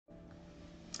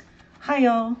Hi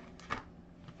y'all.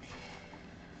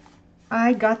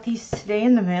 I got these today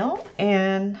in the mail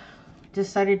and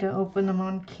decided to open them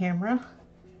on camera.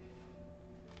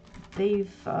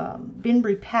 They've been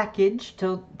repackaged,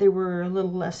 so they were a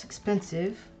little less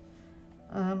expensive.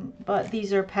 But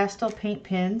these are pastel paint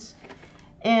pens,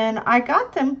 and I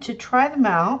got them to try them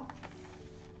out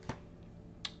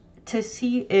to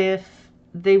see if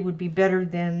they would be better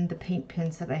than the paint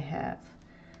pens that I have.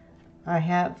 I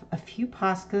have a few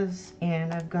Poscas,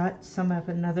 and I've got some of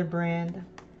another brand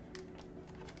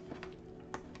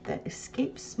that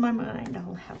escapes my mind.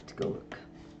 I'll have to go look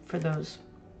for those.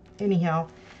 Anyhow,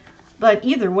 but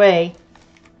either way,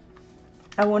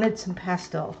 I wanted some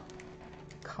pastel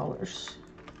colors.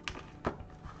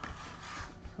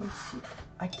 Let's see.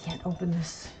 I can't open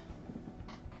this.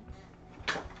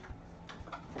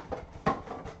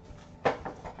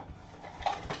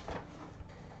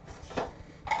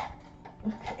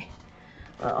 Okay.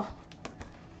 Well,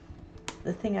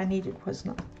 the thing I needed was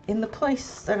not in the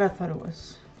place that I thought it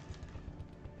was.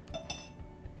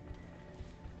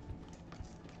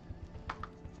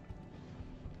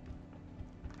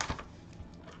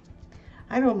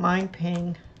 I don't mind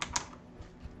paying.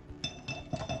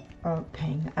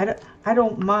 I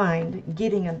don't mind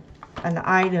getting an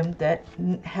item that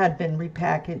had been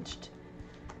repackaged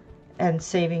and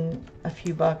saving a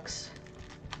few bucks.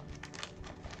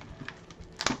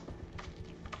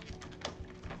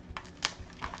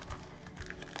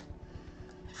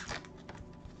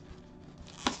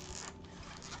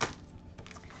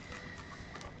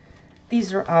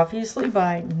 These are obviously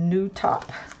by Niutop.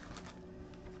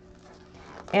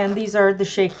 And these are the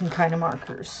shaking kind of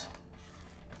markers.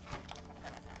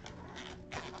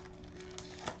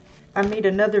 I made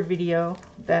another video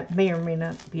that may or may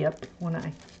not be up when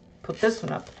I put this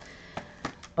one up.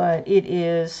 But it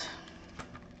is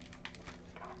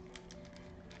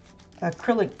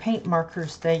acrylic paint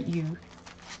markers that you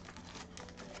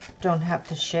don't have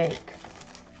to shake.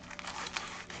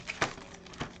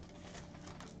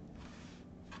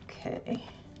 Okay.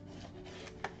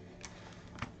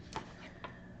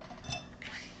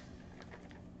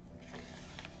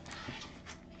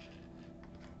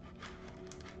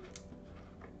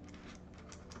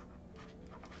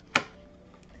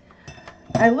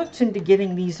 I looked into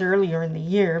getting these earlier in the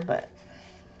year, but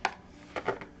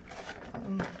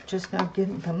I'm just now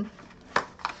getting them.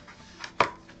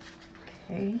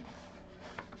 Okay.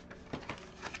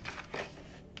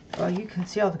 Well, you can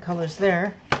see all the colors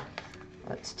there.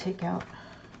 Let's take out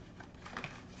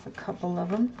a couple of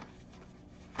them.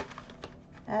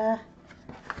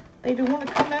 They don't want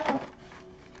to come out.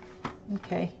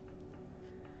 Okay.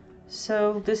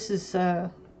 So this is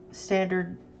a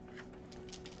standard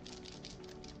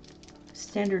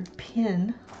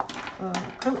pin,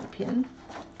 acrylic pin.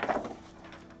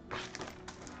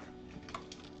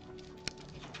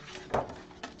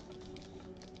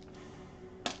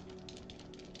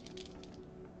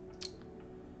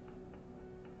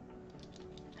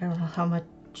 I don't know how much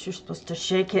you're supposed to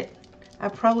shake it. I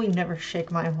probably never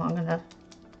shake mine long enough.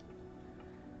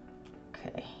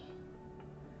 Okay.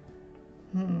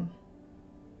 Now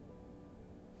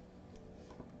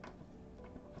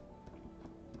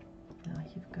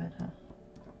you've got to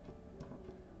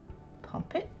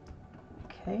pump it.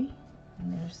 Okay,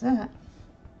 and there's that.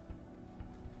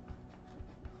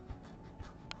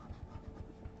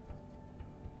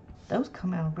 Those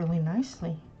come out really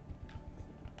nicely.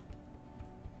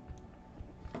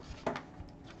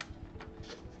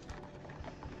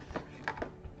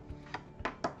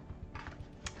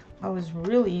 I was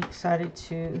really excited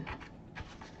to,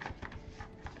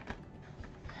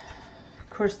 of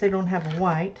course they don't have a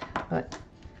white, but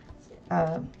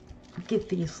get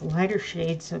these lighter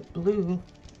shades of blue.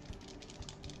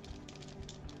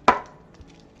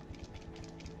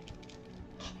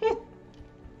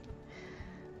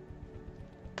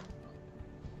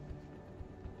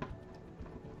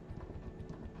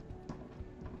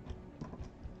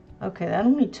 Okay, that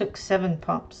only took 7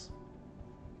 pumps.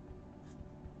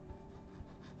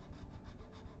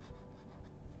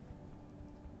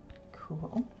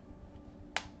 Cool.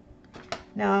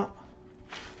 Now,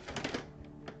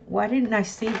 why didn't I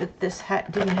see that this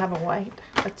hat didn't have a white?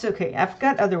 That's okay. I've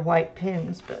got other white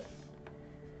pins, but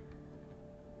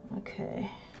okay.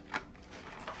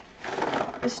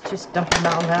 Let's just dump them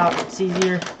all out. It's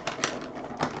easier.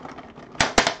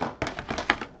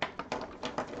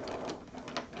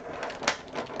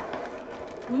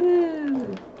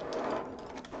 Woo!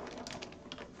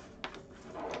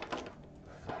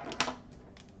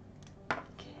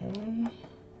 Okay.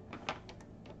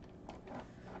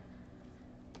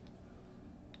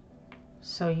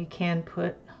 So you can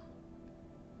put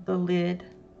the lid.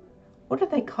 What do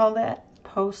they call that?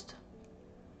 Post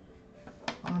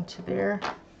onto there.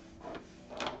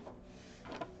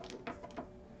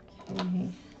 Okay.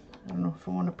 I don't know if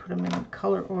I want to put them in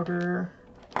color order.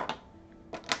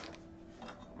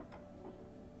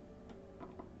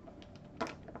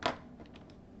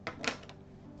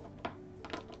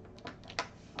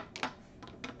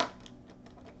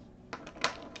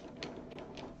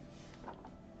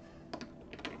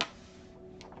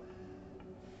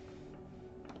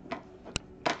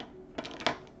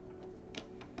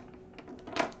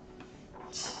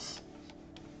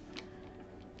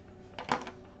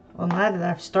 Well, now that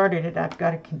I've started it, I've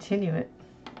got to continue it,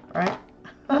 right?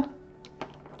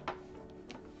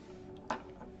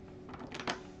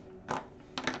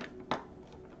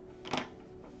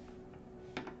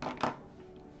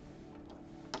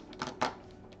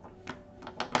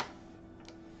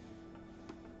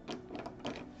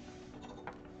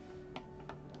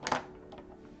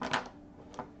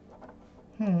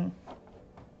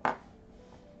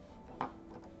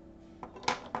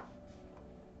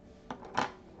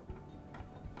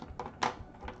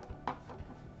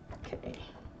 Okay.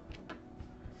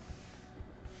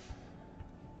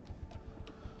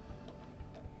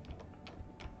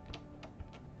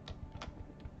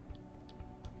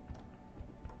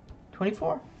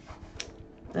 $24.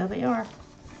 There they are.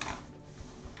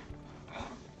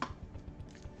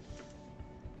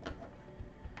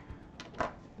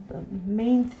 The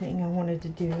main thing I wanted to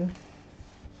do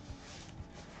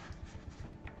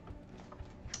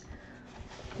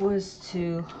was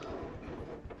to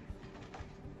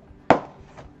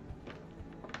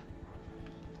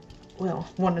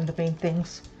one of the main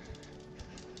things.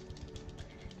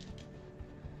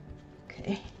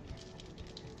 Okay.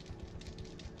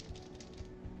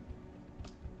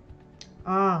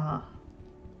 I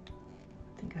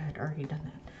think I had already done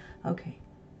that. Okay.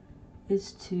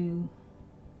 Is to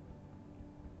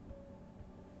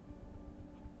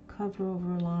cover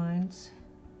over lines.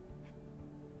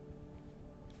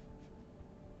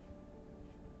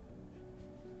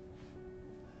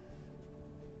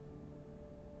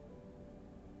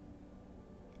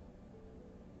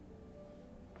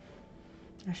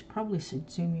 I probably should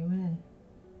zoom you in.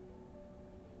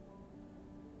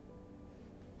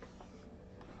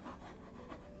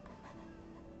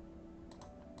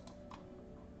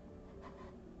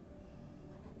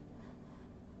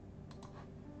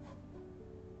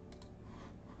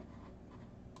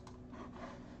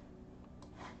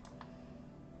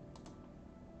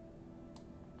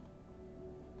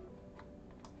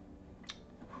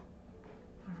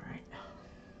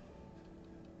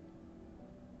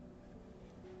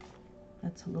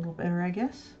 That's a little better, I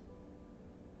guess.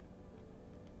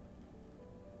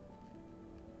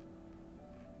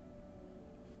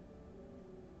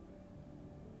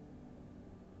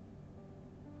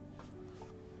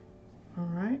 All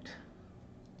right.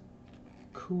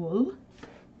 Cool.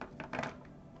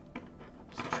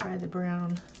 Let's try the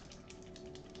brown.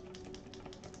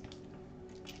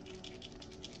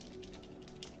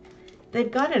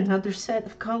 They've got another set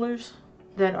of colors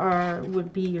that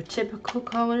would be your typical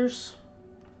colors.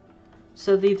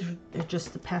 So these are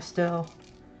just the pastel.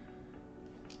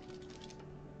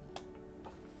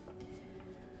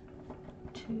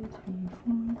 Two, three,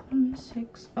 4, 5,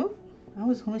 6. Oh, that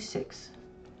was only 6.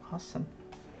 Awesome.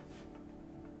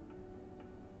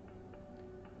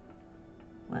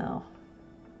 Well,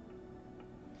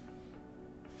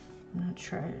 I'm gonna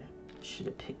try it. Should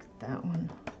have picked that one.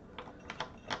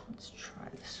 Let's try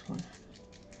this one.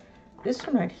 This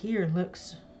one right here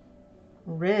looks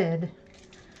red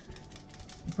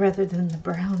rather than the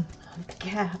brown of the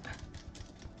cap.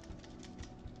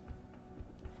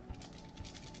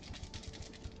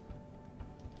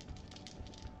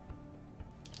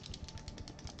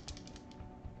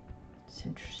 It's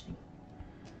interesting.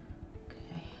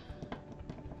 Okay.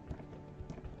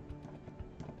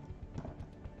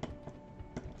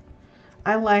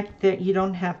 I like that you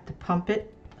don't have to pump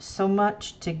it so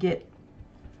much to get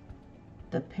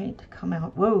the paint to come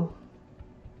out. Whoa.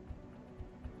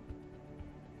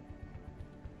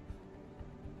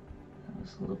 That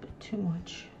was a little bit too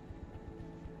much.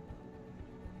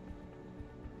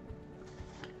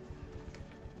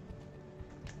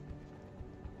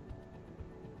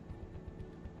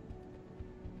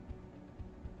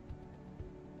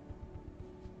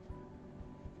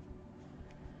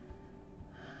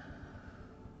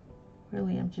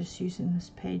 Really, I'm just using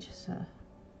this page as a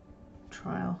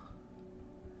trial.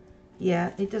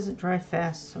 Yeah, it doesn't dry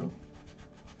fast, so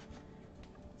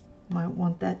might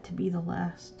want that to be the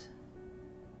last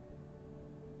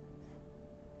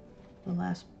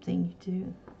thing you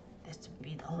do. this will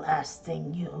be the last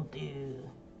thing you'll do.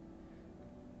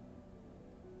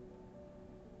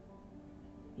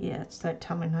 Yeah, it's that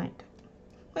time of night.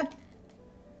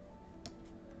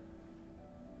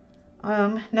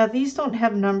 Now these don't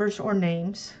have numbers or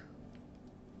names,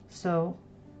 so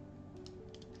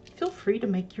feel free to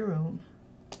make your own.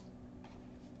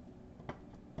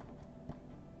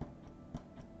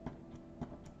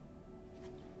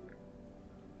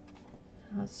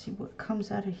 Let's see what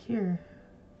comes out of here.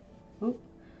 Oh,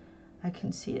 I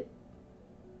can see it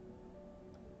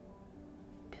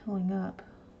peeling up.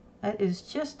 That is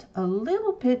just a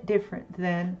little bit different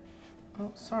than,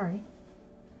 oh, sorry.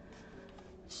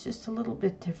 It's just a little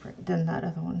bit different than that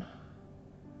other one.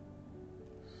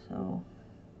 So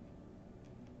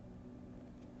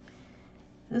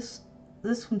this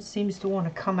one seems to want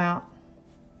to come out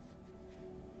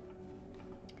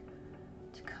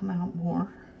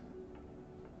more.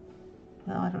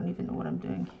 Well, I don't even know what I'm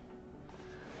doing.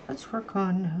 Let's work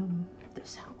on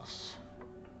this house.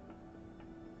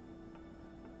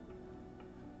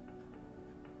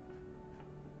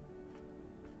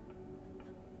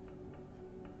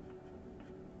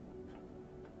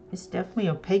 It's definitely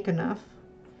opaque enough.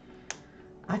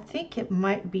 I think it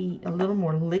might be a little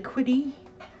more liquidy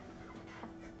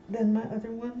than my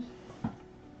other one.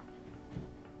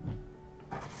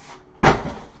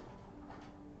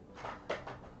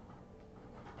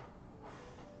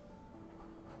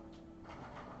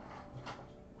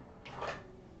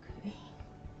 Okay.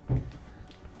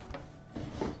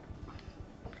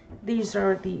 These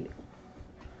are the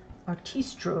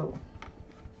Artistro.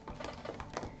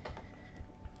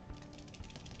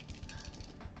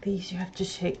 These you have to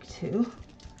shake too.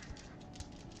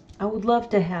 I would love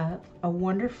to have a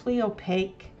wonderfully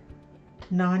opaque,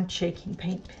 non-shaking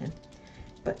paint pen,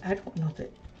 but I don't know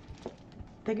that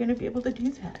they're going to be able to do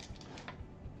that.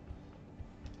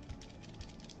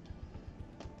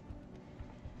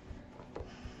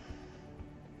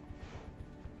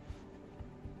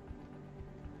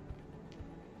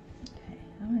 Okay,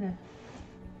 I'm going to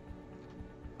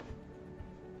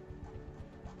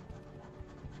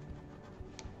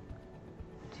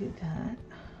do that.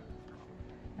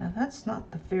 Now that's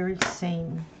not the very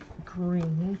same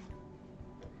green.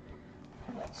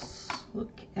 Let's look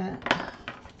at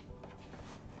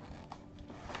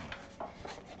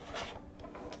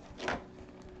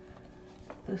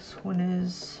this one.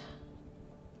 Is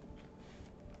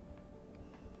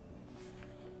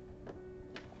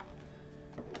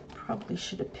probably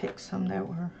should have picked some that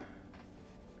were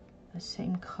the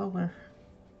same color.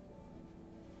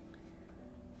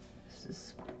 This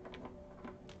is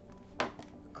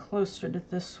closer to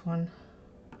this one.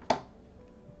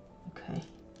 Okay, I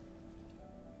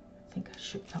think I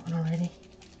shipped that one already.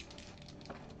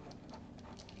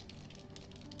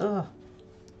 Ugh.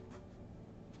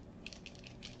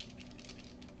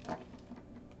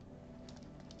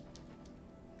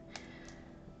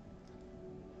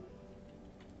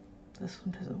 This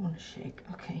one doesn't want to shake.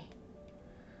 Okay.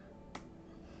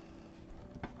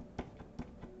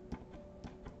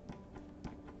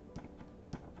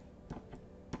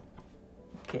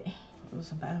 Okay, it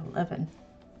was about 11.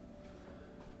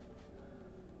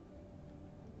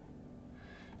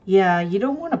 Yeah, you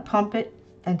don't want to pump it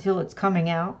until it's coming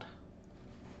out.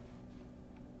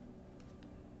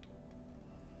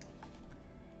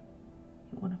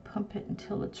 You want to pump it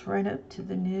until it's right up to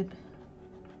the nib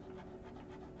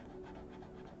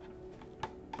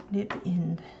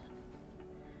end.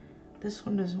 This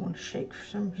one doesn't want to shake for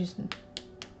some reason.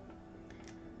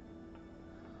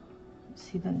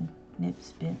 See, the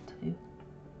nib's bent too.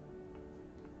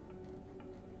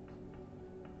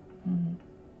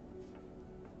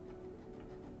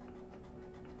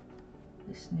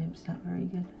 This nib's not very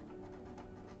good.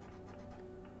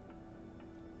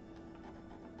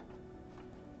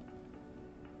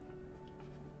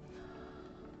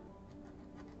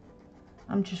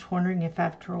 I'm just wondering if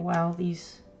after a while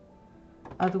these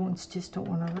other ones just don't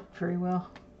want to work very well.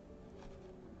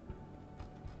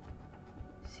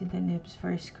 See, the nib's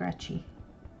very scratchy.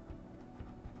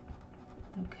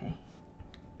 Okay,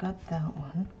 got that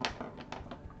one.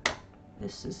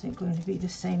 This isn't going to be the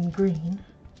same green.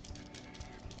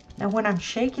 Now when I'm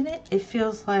shaking it, it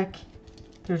feels like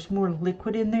there's more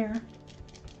liquid in there.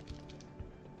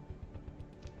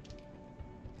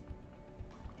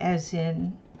 As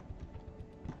in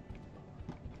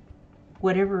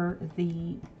whatever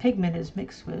the pigment is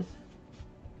mixed with.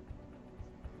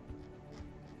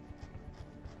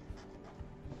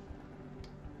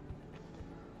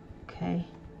 Okay.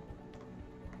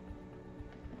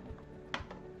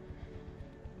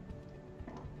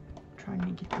 Trying to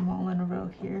get them all in a row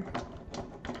here.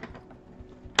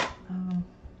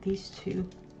 these two.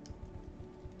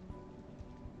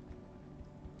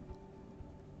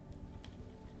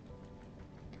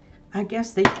 I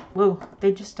guess they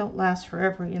just don't last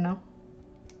forever, you know.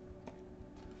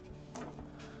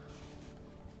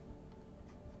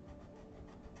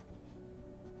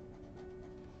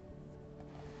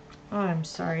 Oh, I'm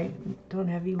sorry, don't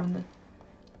have you in the,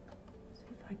 see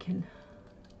if I can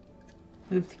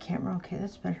move the camera. Okay,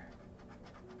 that's better.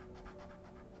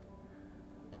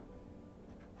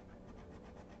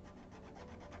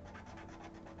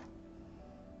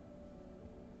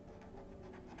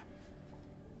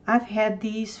 I've had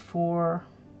these for,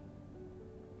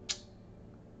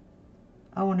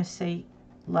 I want to say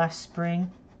last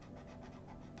spring.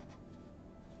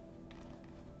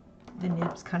 The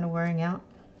nib's kind of wearing out.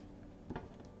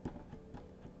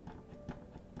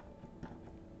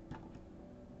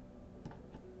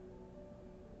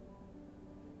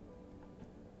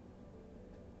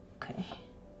 Okay.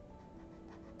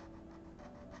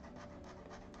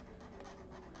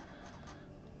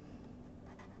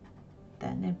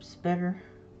 That nib's better.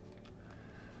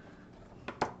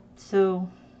 So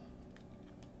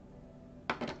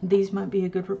these might be a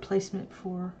good replacement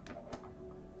for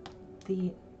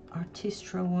the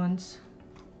Artistro ones.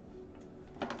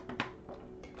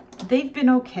 They've been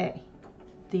okay,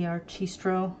 the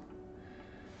Artistro.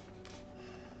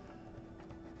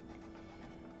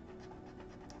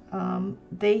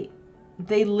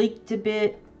 They leaked a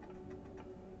bit,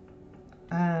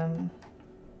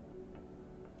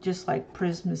 just like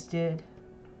Prisma's did.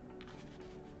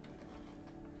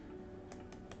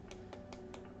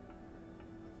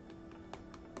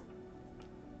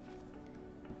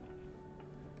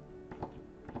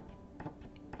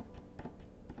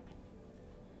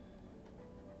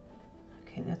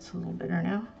 Okay, that's a little better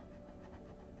now.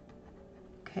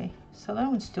 Okay, so that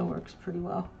one still works pretty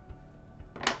well.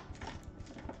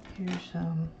 Here's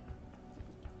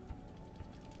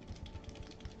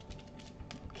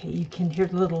okay, you can hear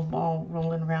the little ball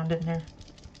rolling around in there.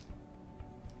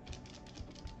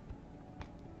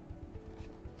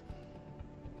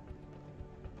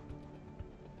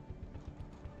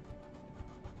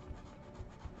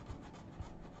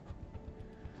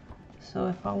 So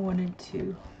if I wanted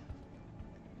to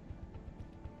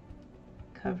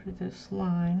cover this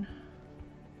line,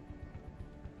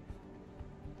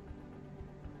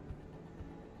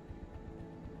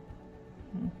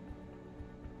 I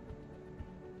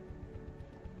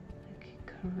could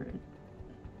cover it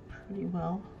pretty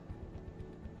well.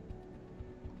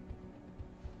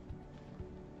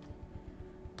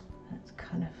 That's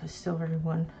kind of a silvery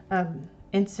one.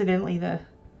 Incidentally, the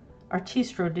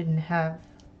Artistro didn't have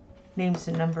names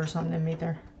and numbers on them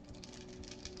either.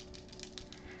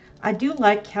 I do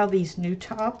like how these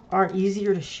Niutop are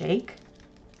easier to shake.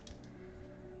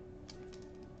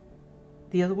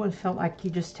 The other one felt like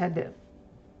you just had to,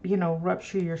 you know,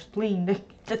 rupture your spleen to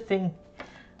get the thing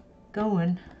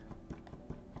going.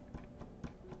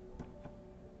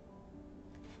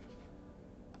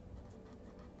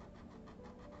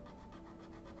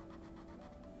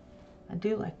 I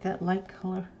do like that light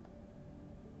color.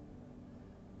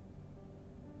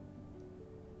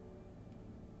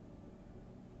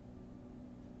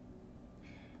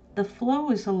 The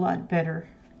flow is a lot better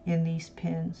in these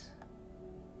pens.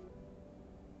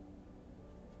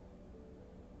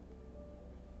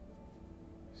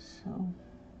 So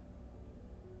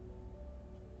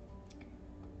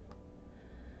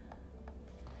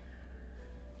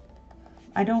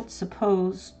I don't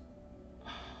suppose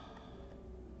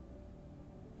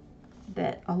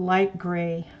that a light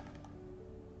gray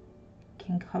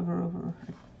can cover over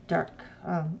a dark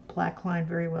black line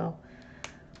very well.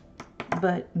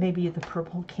 But maybe the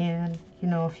purple can, you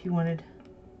know, if you wanted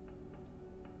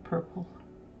purple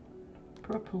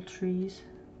trees.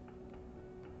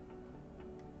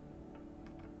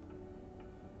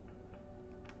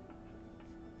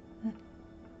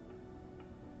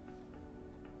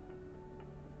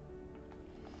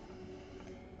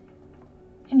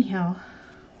 Anyhow,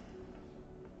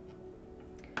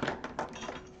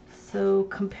 so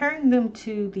comparing them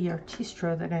to the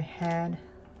Artistro that I had,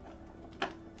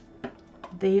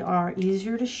 they are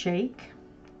easier to shake.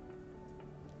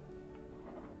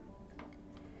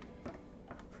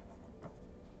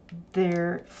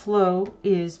 Their flow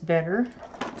is better.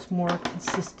 It's more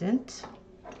consistent.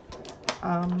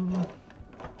 The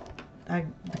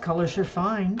colors are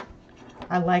fine.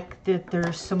 I like that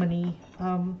there's so many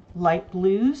light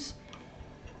blues,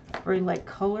 very light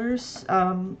colors.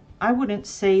 I wouldn't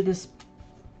say that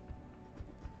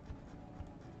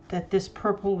this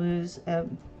purple is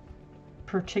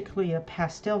particularly a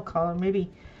pastel color.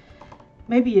 Maybe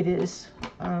Maybe it is.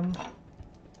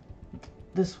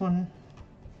 This one,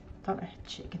 thought I had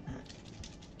shaken that.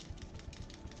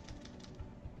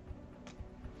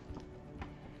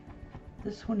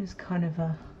 This one is kind of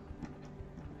a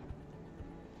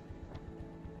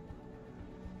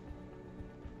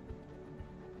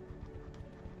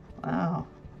wow.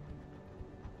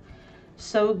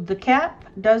 So the cap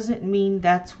doesn't mean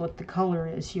that's what the color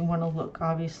is. You want to look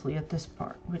obviously at this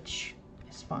part, which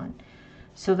is fine.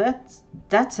 So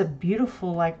that's a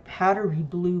beautiful like powdery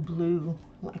blue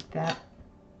like that.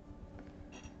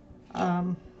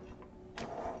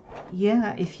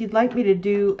 Yeah, if you'd like me to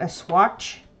do a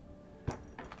swatch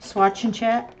and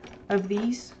chat of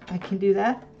these, I can do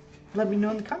that. Let me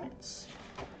know in the comments.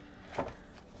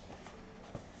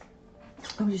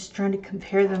 I'm just trying to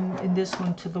compare them in this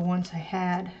one to the ones I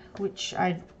had, which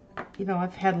I've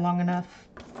had long enough.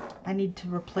 I need to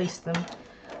replace them.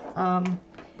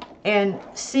 And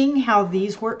seeing how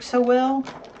these work so well,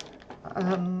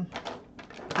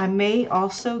 I may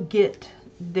also get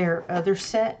their other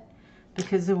set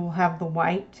because it will have the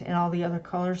white and all the other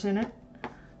colors in it.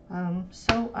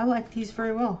 So I like these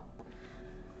very well.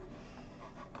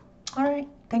 All right,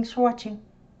 thanks for watching.